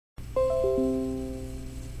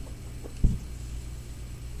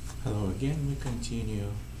again we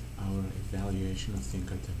continue our evaluation of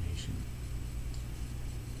ThinkAutomation.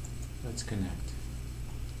 Let's connect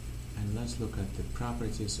and let's look at the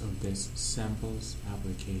properties of this Samples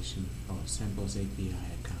application or Samples API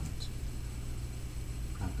account.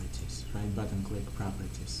 Properties, right button click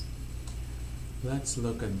Properties. Let's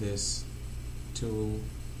look at this tool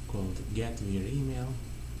called Get via Email,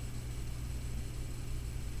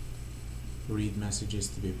 read messages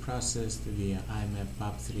to be processed via IMAP,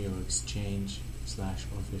 POP3 or Exchange /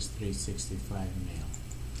 Office 365 mail.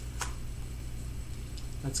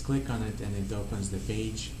 Let's click on it and it opens the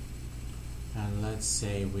page, and let's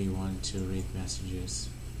say we want to read messages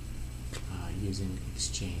using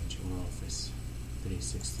Exchange or Office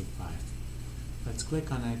 365. Let's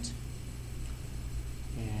click on it,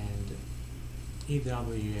 and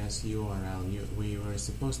AWS URL, we were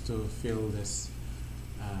supposed to fill this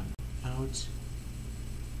out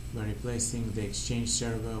by replacing the Exchange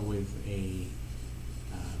server with a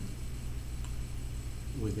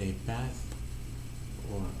path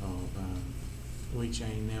or which I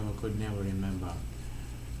could never remember,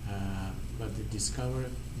 but the Discover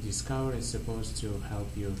is supposed to help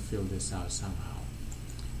you fill this out somehow.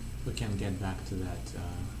 We can get back to that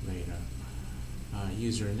later.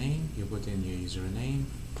 Username, you put in your username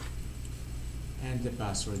and the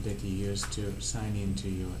password that you use to sign into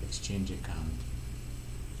your Exchange account.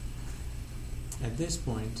 At this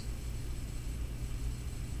point,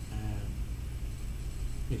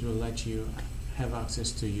 it will let you have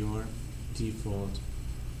access to your default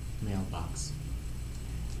mailbox.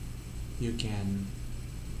 You can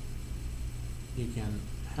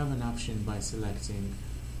have an option by selecting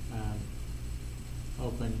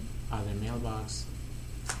Open Other Mailbox.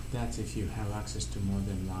 That's if you have access to more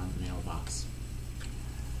than one mailbox.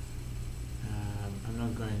 I'm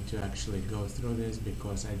not going to actually go through this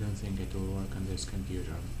because I don't think it will work on this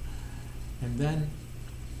computer. And then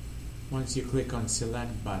once you click on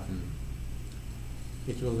Select button,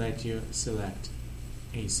 it will let you select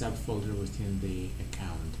a subfolder within the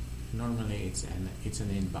account. Normally it's an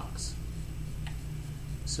inbox.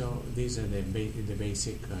 So these are the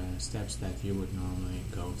basic steps that you would normally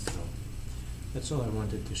go through. That's all I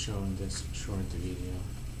wanted to show in this short video.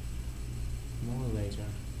 More later.